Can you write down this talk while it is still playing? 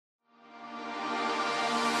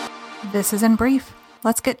This is In Brief.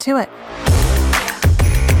 Let's get to it.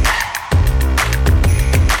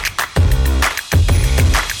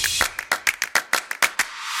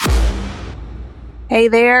 Hey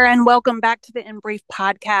there, and welcome back to the In Brief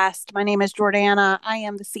podcast. My name is Jordana. I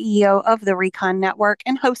am the CEO of the Recon Network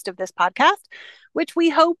and host of this podcast, which we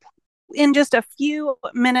hope in just a few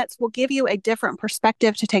minutes will give you a different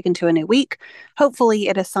perspective to take into a new week. Hopefully,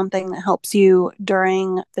 it is something that helps you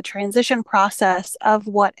during the transition process of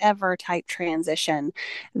whatever type transition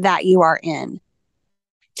that you are in.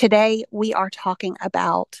 Today, we are talking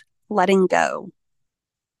about letting go.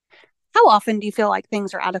 How often do you feel like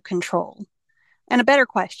things are out of control? And a better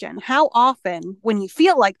question, how often, when you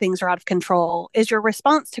feel like things are out of control, is your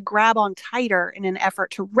response to grab on tighter in an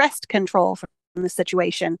effort to wrest control from the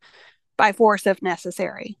situation by force if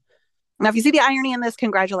necessary? Now, if you see the irony in this,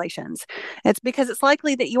 congratulations. It's because it's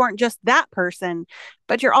likely that you aren't just that person,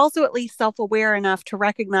 but you're also at least self-aware enough to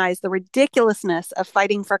recognize the ridiculousness of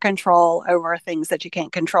fighting for control over things that you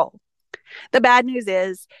can't control. The bad news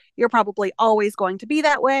is you're probably always going to be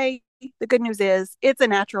that way. The good news is it's a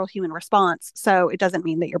natural human response, so it doesn't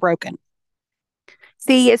mean that you're broken.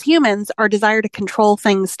 See, as humans, our desire to control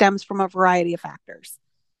things stems from a variety of factors.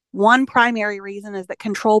 One primary reason is that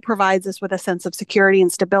control provides us with a sense of security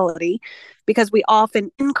and stability because we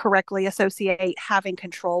often incorrectly associate having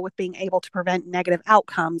control with being able to prevent negative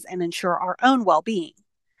outcomes and ensure our own well-being.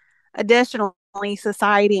 Additionally,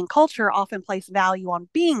 society and culture often place value on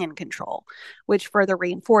being in control, which further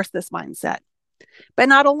reinforce this mindset. But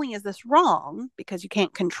not only is this wrong, because you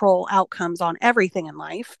can't control outcomes on everything in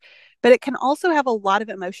life, but it can also have a lot of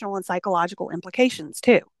emotional and psychological implications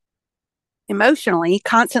too. Emotionally,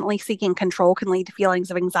 constantly seeking control can lead to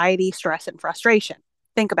feelings of anxiety, stress, and frustration.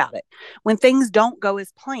 Think about it. When things don't go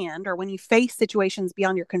as planned, or when you face situations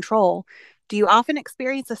beyond your control, do you often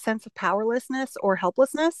experience a sense of powerlessness or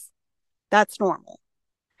helplessness? That's normal.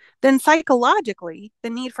 Then psychologically, the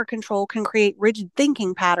need for control can create rigid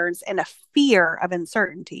thinking patterns and a fear of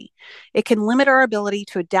uncertainty. It can limit our ability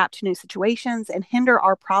to adapt to new situations and hinder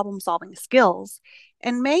our problem-solving skills,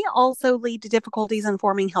 and may also lead to difficulties in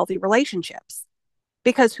forming healthy relationships.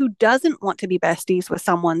 Because who doesn't want to be besties with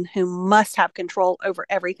someone who must have control over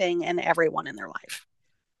everything and everyone in their life?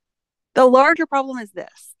 The larger problem is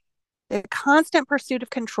this. The constant pursuit of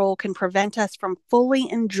control can prevent us from fully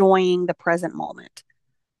enjoying the present moment.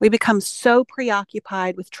 We become so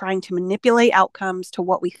preoccupied with trying to manipulate outcomes to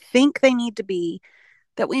what we think they need to be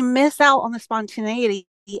that we miss out on the spontaneity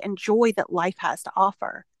and joy that life has to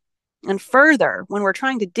offer. And further, when we're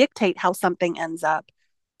trying to dictate how something ends up,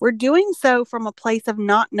 we're doing so from a place of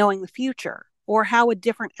not knowing the future or how a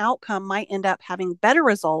different outcome might end up having better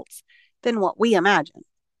results than what we imagine.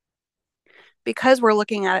 Because we're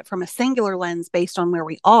looking at it from a singular lens based on where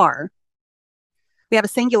we are, we have a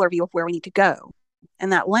singular view of where we need to go.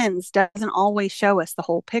 And that lens doesn't always show us the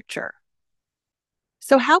whole picture.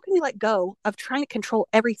 So how can we let go of trying to control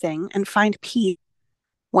everything and find peace?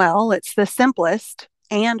 Well, it's the simplest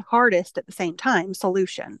and hardest at the same time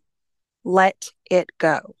solution. Let it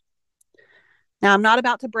go. Now, I'm not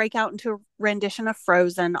about to break out into a rendition of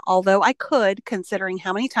Frozen, although I could, considering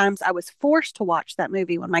how many times I was forced to watch that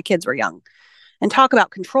movie when my kids were young, and talk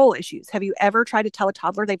about control issues. Have you ever tried to tell a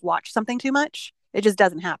toddler they've watched something too much? It just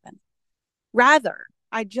doesn't happen. Rather,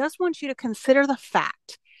 I just want you to consider the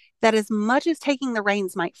fact that as much as taking the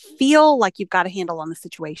reins might feel like you've got a handle on the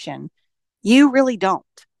situation, you really don't.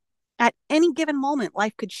 At any given moment,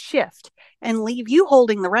 life could shift and leave you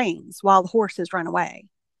holding the reins while the horses run away.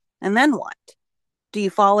 And then what? Do you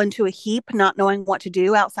fall into a heap not knowing what to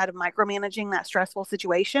do outside of micromanaging that stressful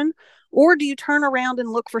situation? Or do you turn around and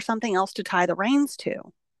look for something else to tie the reins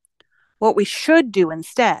to? What we should do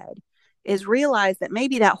instead is realize that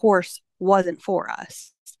maybe that horse wasn't for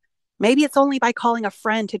us. Maybe it's only by calling a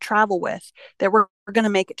friend to travel with that we're going to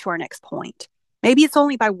make it to our next point. Maybe it's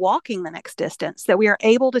only by walking the next distance that we are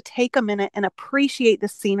able to take a minute and appreciate the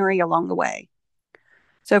scenery along the way.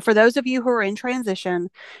 So for those of you who are in transition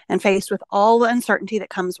and faced with all the uncertainty that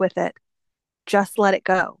comes with it, just let it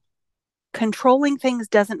go. Controlling things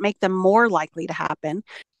doesn't make them more likely to happen.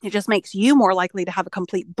 It just makes you more likely to have a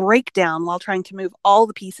complete breakdown while trying to move all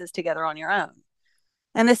the pieces together on your own.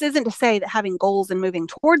 And this isn't to say that having goals and moving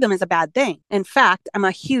toward them is a bad thing. In fact, I'm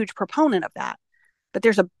a huge proponent of that. But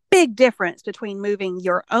there's a big difference between moving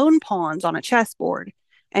your own pawns on a chessboard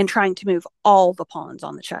and trying to move all the pawns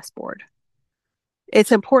on the chessboard.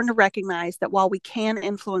 It's important to recognize that while we can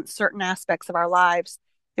influence certain aspects of our lives,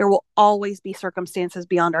 there will always be circumstances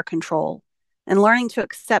beyond our control. And learning to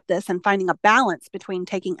accept this and finding a balance between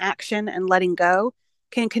taking action and letting go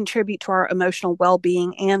can contribute to our emotional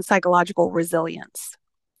well-being and psychological resilience.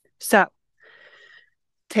 So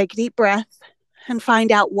take a deep breath and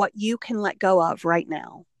find out what you can let go of right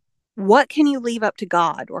now. What can you leave up to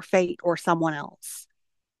God or fate or someone else?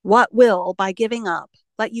 What will, by giving up,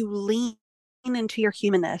 let you lean into your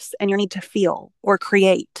humanness and your need to feel or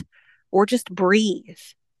create or just breathe?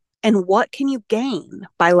 And what can you gain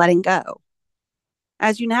by letting go?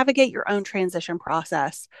 As you navigate your own transition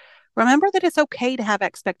process, remember that it's okay to have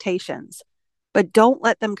expectations, but don't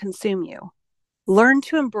let them consume you. Learn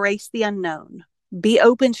to embrace the unknown, be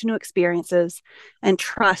open to new experiences, and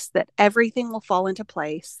trust that everything will fall into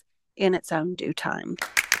place in its own due time.